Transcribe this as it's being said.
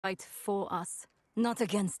Fight for us, not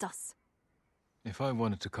against us. If I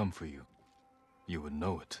wanted to come for you, you would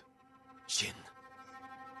know it. Jin.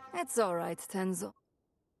 It's all right, Tenzo.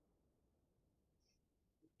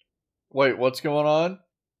 Wait, what's going on?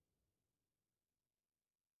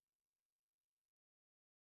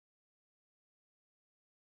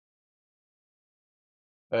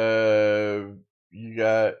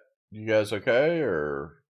 You guys okay,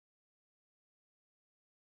 or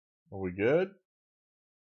are we good?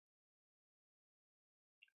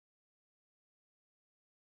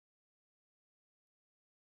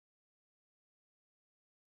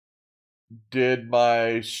 Did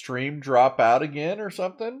my stream drop out again or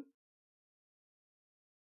something?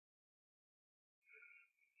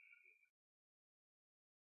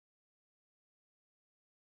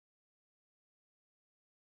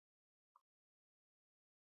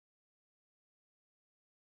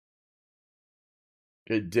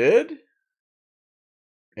 It did?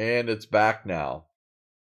 And it's back now.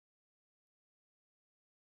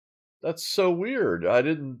 That's so weird. That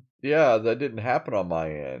didn't happen on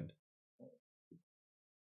my end.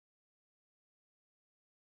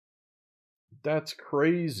 That's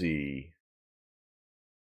crazy.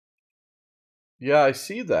 Yeah, I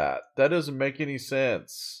see that. That doesn't make any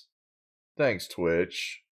sense. Thanks,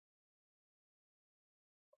 Twitch.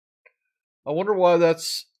 I wonder why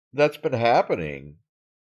that's been happening.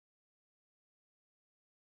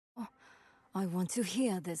 Oh, I want to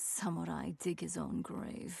hear this samurai dig his own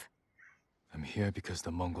grave. I'm here because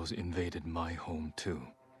the Mongols invaded my home too.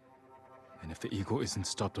 And if the eagle isn't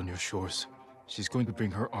stopped on your shores, she's going to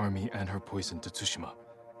bring her army and her poison to Tsushima.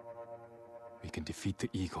 We can defeat the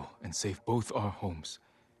eagle and save both our homes,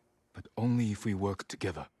 but only if we work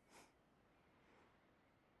together.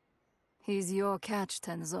 He's your catch,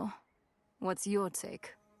 Tenzo. What's your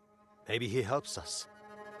take? Maybe he helps us.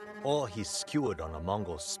 Or he's skewered on a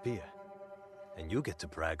Mongol spear. And you get to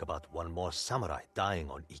brag about one more samurai dying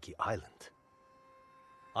on Iki Island.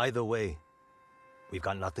 Either way, we've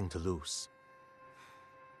got nothing to lose.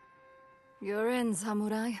 You're in,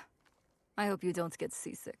 samurai. I hope you don't get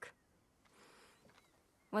seasick.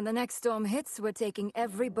 When the next storm hits, we're taking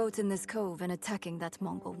every boat in this cove and attacking that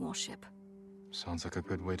Mongol warship. Sounds like a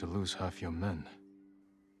good way to lose half your men.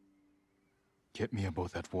 Get me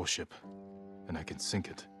aboard that warship, and I can sink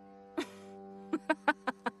it.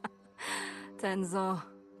 Tenzo,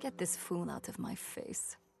 get this fool out of my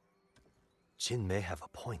face. Jin may have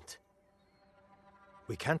a point.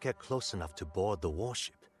 We can't get close enough to board the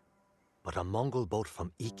warship, but a Mongol boat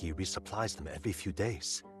from Iki resupplies them every few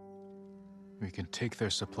days. We can take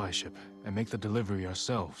their supply ship and make the delivery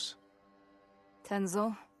ourselves.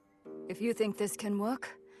 Tenzo, if you think this can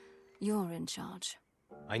work, you're in charge.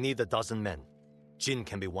 I need a dozen men. Jin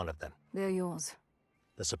can be one of them. They're yours.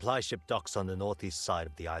 The supply ship docks on the northeast side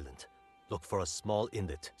of the island. Look for a small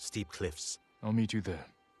inlet, steep cliffs. I'll meet you there.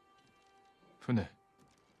 Fune,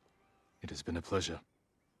 it has been a pleasure.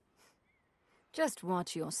 Just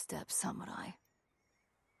watch your step, samurai.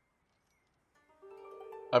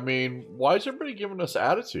 I mean, why is everybody giving us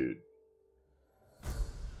attitude?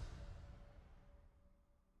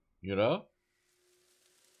 You know?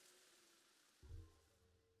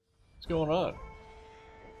 What's going on?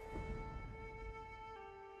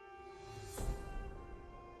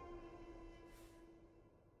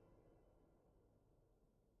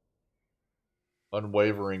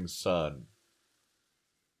 Unwavering sun.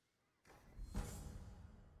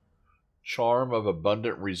 Charm of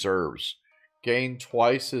abundant reserves. Gain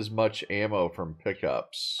twice as much ammo from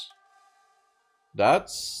pickups.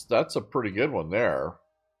 That's a pretty good one there.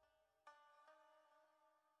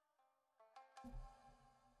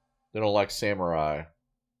 They don't like samurai.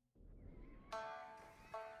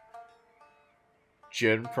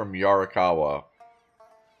 Jin from Yarikawa.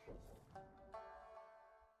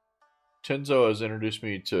 Tenzo has introduced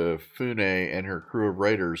me to Fune and her crew of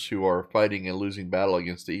raiders who are fighting a losing battle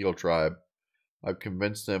against the Eagle tribe. I've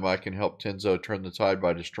convinced them I can help Tenzo turn the tide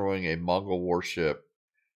by destroying a Mongol warship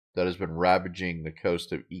that has been ravaging the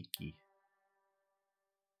coast of Iki.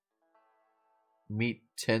 Meet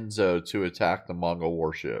Tenzo to attack the Mongol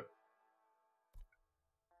warship.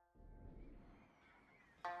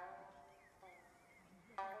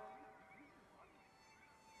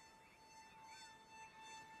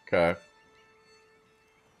 Okay.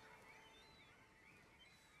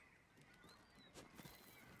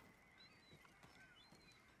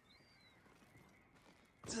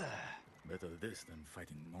 Better this than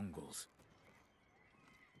fighting Mongols.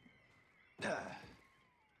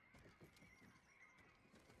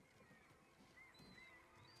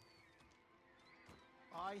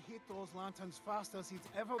 I hit those lanterns fast as it's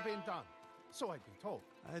ever been done. So I've been told.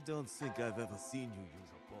 I don't think I've ever seen you use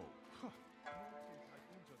a bow.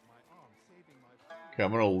 Okay,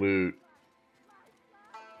 I'm gonna loot.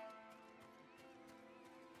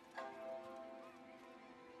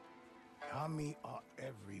 Kami are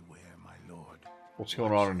everywhere, my lord. What's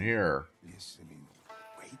going on in here? Listening,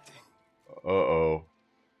 waiting. Uh-oh.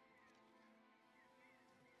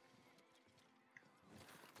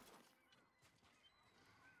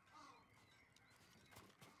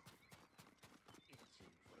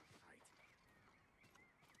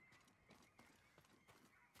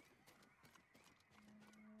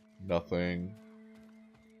 Nothing.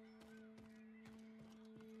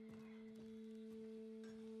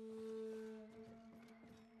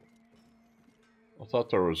 I thought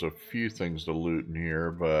there was a few things to loot in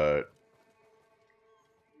here, but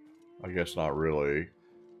I guess not really.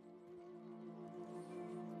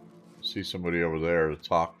 See somebody over there to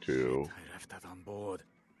talk to. I left that on board.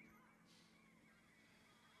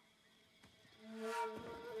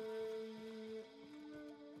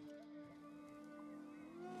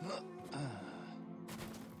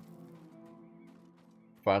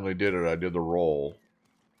 Finally did it. I did the roll.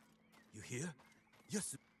 You hear?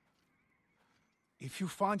 Yes. If you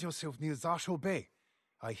find yourself near Zasho Bay,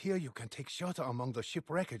 I hear you can take shelter among the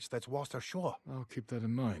ship wreckage that's washed ashore. I'll keep that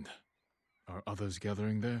in mind. Are others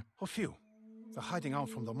gathering there? A few. They're hiding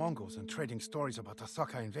out from the Mongols and trading stories about the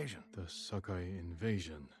Sakai invasion. The Sakai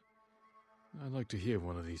invasion. I'd like to hear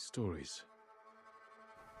one of these stories.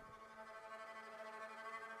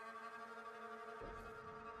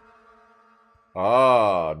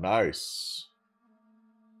 Ah, nice.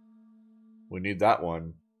 We need that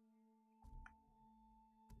one.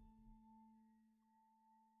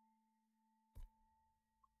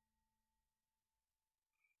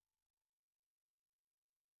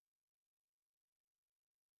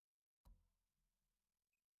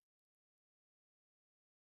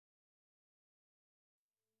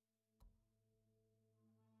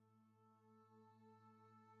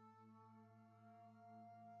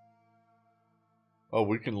 Oh,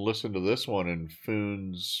 we can listen to this one in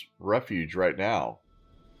Foon's Refuge right now.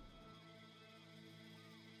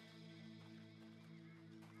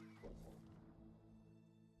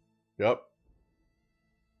 Yep.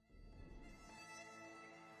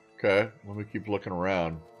 Okay, let me keep looking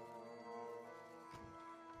around.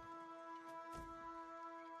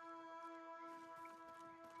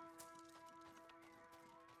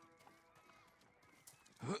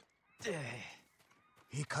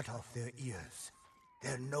 He cut off their ears,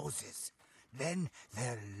 their noses, then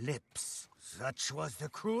their lips. Such was the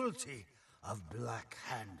cruelty of Black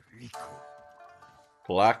Hand Riku.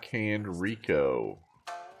 Black Hand Rico.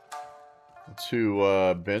 That's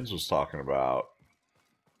who Benz was talking about.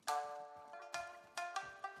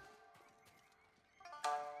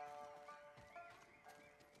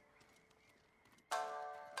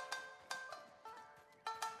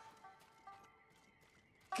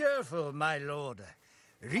 Careful, my lord.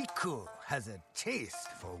 Riku has a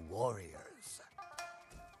taste for warriors.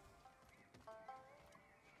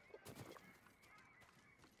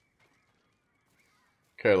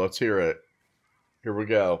 Okay, let's hear it. Here we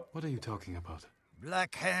go. What are you talking about?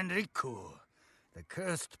 Black Hand Riku, the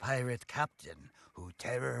cursed pirate captain who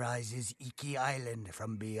terrorizes Iki Island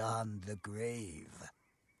from beyond the grave.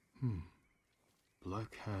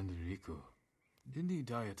 Black Hand Riku. Didn't he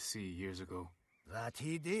die at sea years ago? That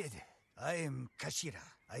he did. I am Kashira.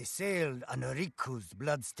 I sailed under Riku's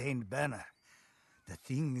blood-stained banner. The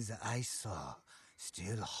things I saw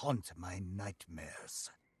still haunt my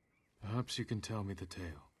nightmares. Perhaps you can tell me the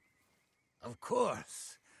tale. Of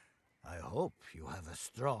course. I hope you have a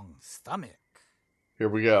strong stomach. Here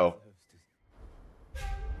we go.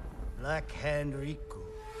 Black Hand Riku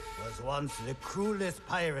was once the cruelest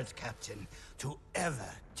pirate captain to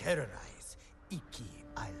ever terrorize Iki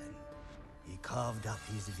Island. He carved up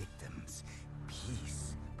his victims,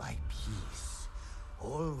 piece by piece,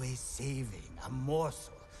 always saving a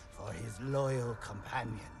morsel for his loyal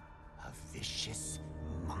companion, a vicious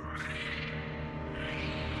monkey.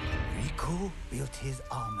 Riku built his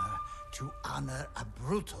armor to honor a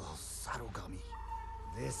brutal Sarugami.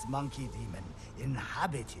 This monkey demon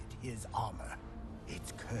inhabited his armor.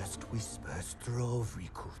 Its cursed whispers drove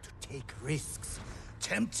Riku to take risks,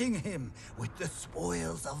 tempting him with the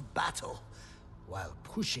spoils of battle, while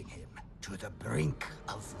pushing him to the brink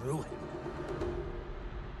of ruin.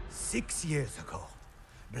 6 years ago,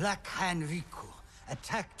 Black Hand Riku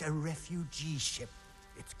attacked a refugee ship.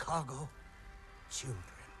 Its cargo, children.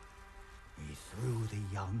 He threw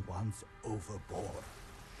the young ones overboard.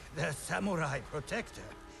 Their samurai protector,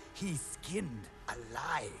 he skinned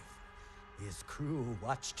alive. His crew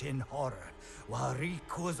watched in horror while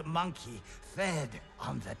Riku's monkey fed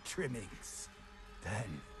on the trimmings.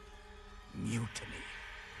 Then, mutiny.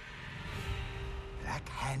 Black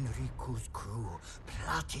Hand Riku's crew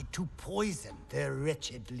plotted to poison their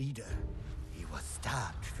wretched leader. He was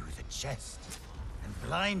stabbed through the chest and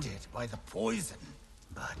blinded by the poison.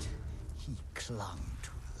 But he clung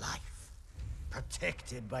to life,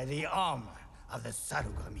 protected by the armor of the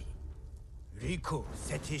Sarugami. Riku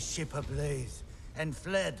set his ship ablaze and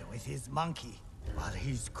fled with his monkey, while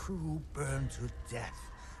his crew burned to death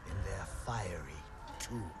in their fiery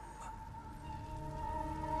tomb.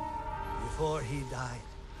 Before he died,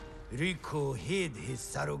 Riku hid his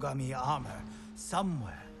Sarugami armor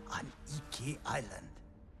somewhere on Iki Island.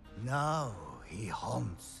 Now he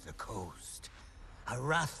haunts the coast, a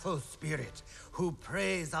wrathful spirit who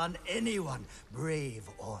preys on anyone brave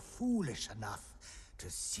or foolish enough to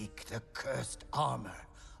seek the cursed armor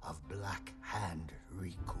of Black Hand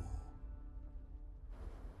Riku.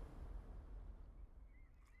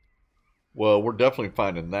 Well, we're definitely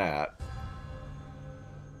finding that.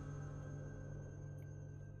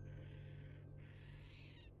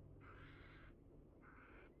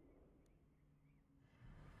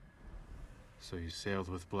 So you sailed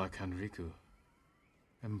with Black Hand Riku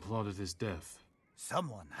and plotted his death.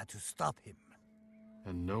 Someone had to stop him.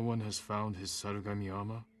 And no one has found his Sarugami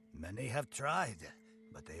armor? Many have tried,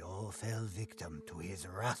 but they all fell victim to his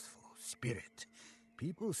wrathful spirit.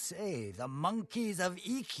 People say the monkeys of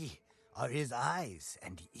Iki are his eyes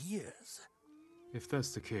and ears. If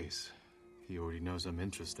that's the case, he already knows I'm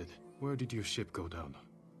interested. Where did your ship go down?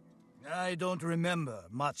 I don't remember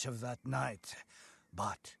much of that night,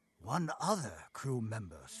 but one other crew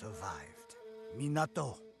member survived.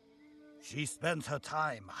 Minato. She spent her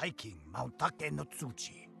time hiking Mount Take no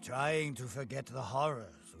Tsuchi, trying to forget the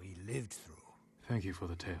horrors we lived through. Thank you for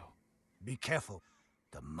the tale. Be careful.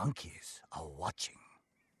 The monkeys are watching.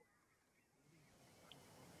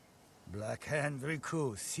 Black Hand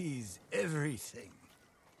Riku sees everything.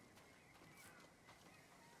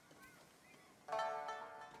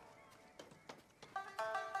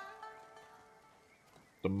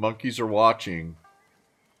 The monkeys are watching.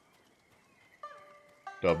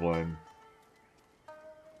 Dublin.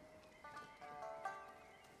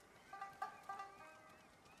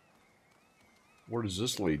 Where does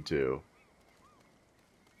this lead to?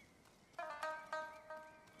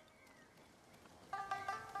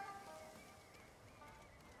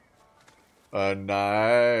 A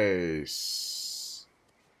nice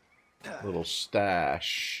little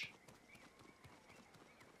stash.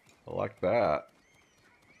 I like that.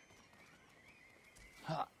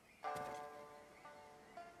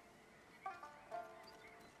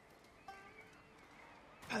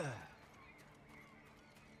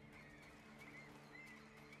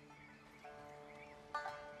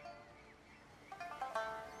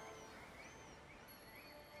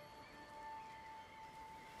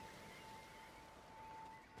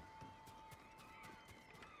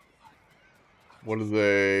 What are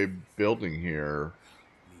they building here?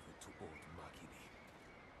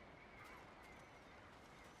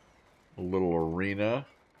 A little arena.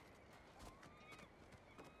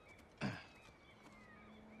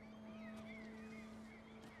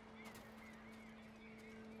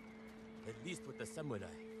 At least with the samurai,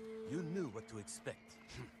 you knew what to expect.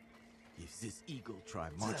 If this eagle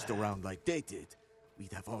tribe marched around like they did,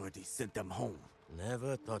 we'd have already sent them home.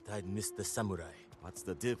 Never thought I'd miss the samurai. What's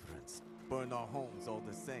the difference? Burn our homes all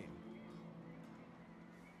the same.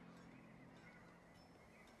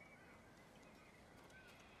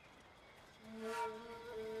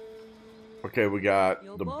 Okay, we got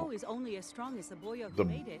Your the bow is only as strong as the boy the- who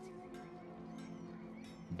made it.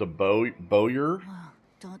 the bowyer.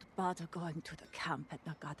 Don't bother going to the camp at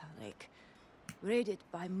Nagata Lake. Raided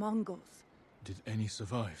by Mongols. Did any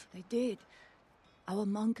survive? They did. Our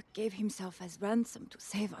monk gave himself as ransom to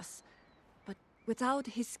save us. But without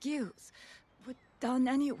his skills, we're done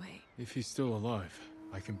anyway. If he's still alive,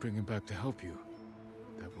 I can bring him back to help you.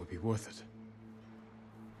 That will be worth it.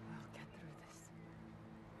 We'll get through this.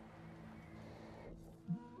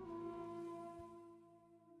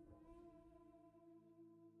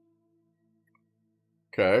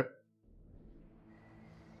 Okay.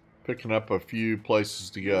 Picking up a few places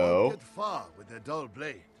to You won't go. get far with a dull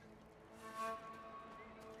blade.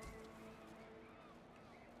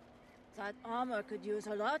 That armor could use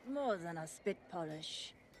a lot more than a spit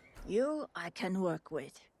polish. You, I can work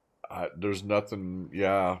with. There's nothing.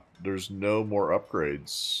 Yeah, there's no more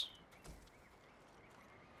upgrades.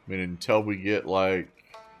 I mean, until we get like.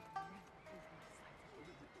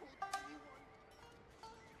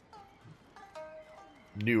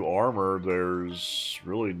 new armor, there's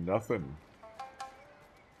really nothing.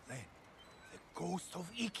 Then, the ghost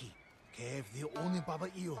of Iki gave the only Baba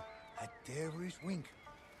Eel a devilish wink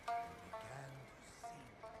and began to sing.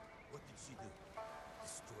 What did she do?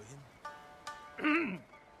 Destroy him?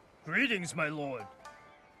 Greetings, my lord.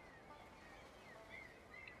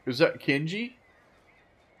 Is that Kenji?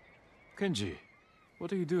 Kenji,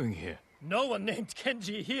 what are you doing here? No one named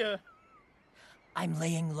Kenji here. I'm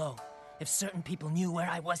laying low. If certain people knew where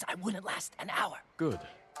I was, I wouldn't last an hour. Good.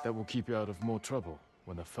 That will keep you out of more trouble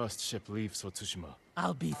when the first ship leaves for Tsushima.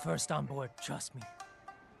 I'll be first on board, trust me.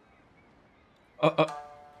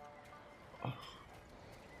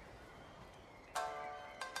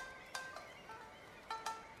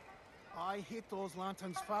 I hit those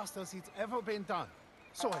lanterns fast as it's ever been done.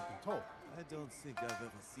 So I've been told. I don't think I've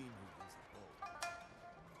ever seen you use a bow.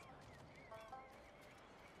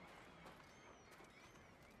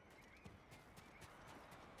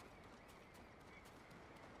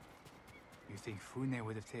 You think Fune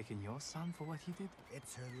would have taken your son for what he did?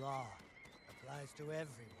 It's her law. Applies to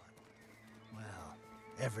everyone. Well,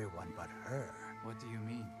 everyone but her. What do you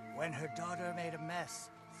mean? When her daughter made a mess,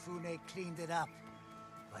 Fune cleaned it up.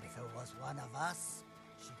 But if it was one of us,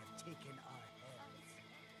 she'd have taken our heads.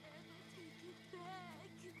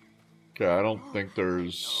 Okay, I don't think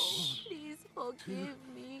there's... Please forgive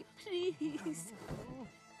me, please.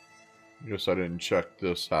 I guess I didn't check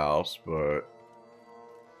this house, but...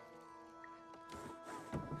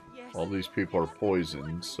 all these people are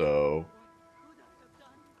poisoned, so...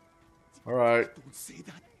 Alright.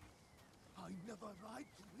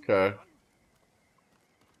 Okay.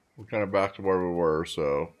 We're kind of back to where we were,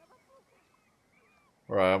 so...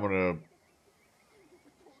 Alright, I'm gonna...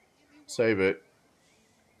 save it.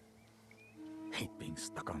 Hate being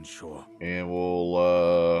stuck on shore. And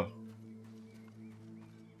we'll,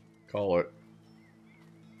 call it.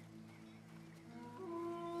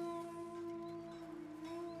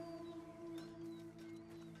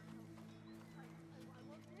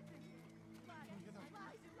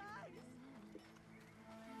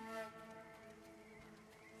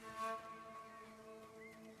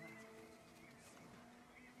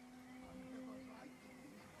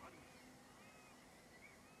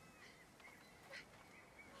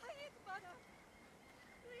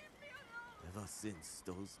 Ever since,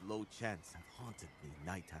 those low chants have haunted me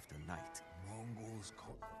night after night. Mongols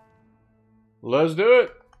call. Let's do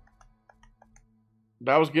it.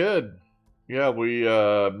 That was good. Yeah, we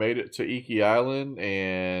made it to Iki Island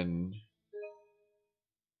and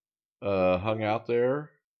hung out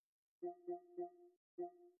there.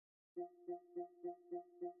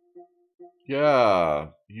 Yeah,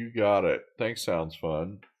 you got it. Thanks, sounds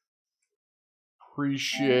fun.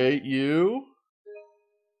 Appreciate you.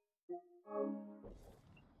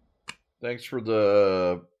 Thanks for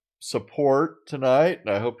the support tonight.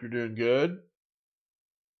 I hope you're doing good.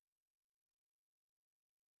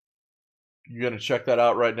 You gonna check that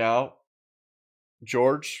out right now,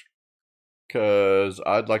 George? Because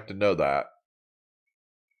I'd like to know that.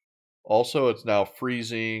 Also, it's now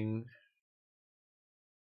freezing.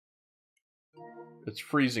 It's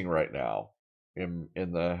freezing right now in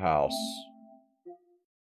the house.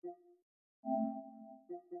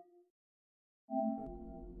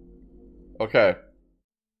 Okay.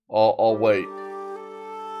 I'll wait.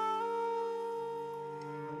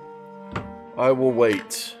 I will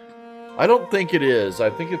wait. I don't think it is. I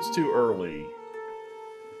think it's too early.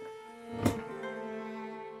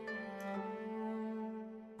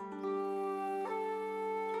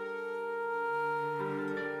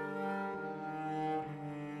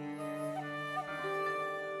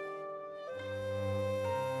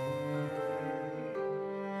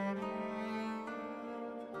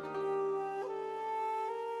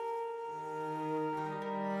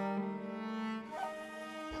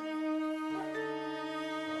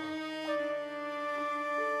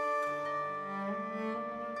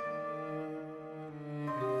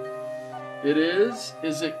 It is?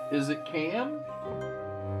 Is it cam?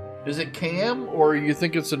 Is it cam, or you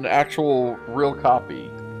think it's an actual real copy?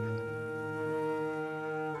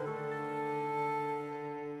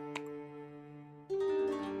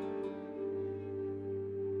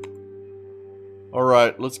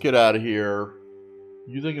 Alright, let's get out of here.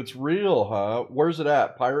 You think it's real, huh? Where's it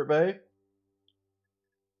at? Pirate Bay?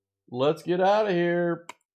 Let's get out of here.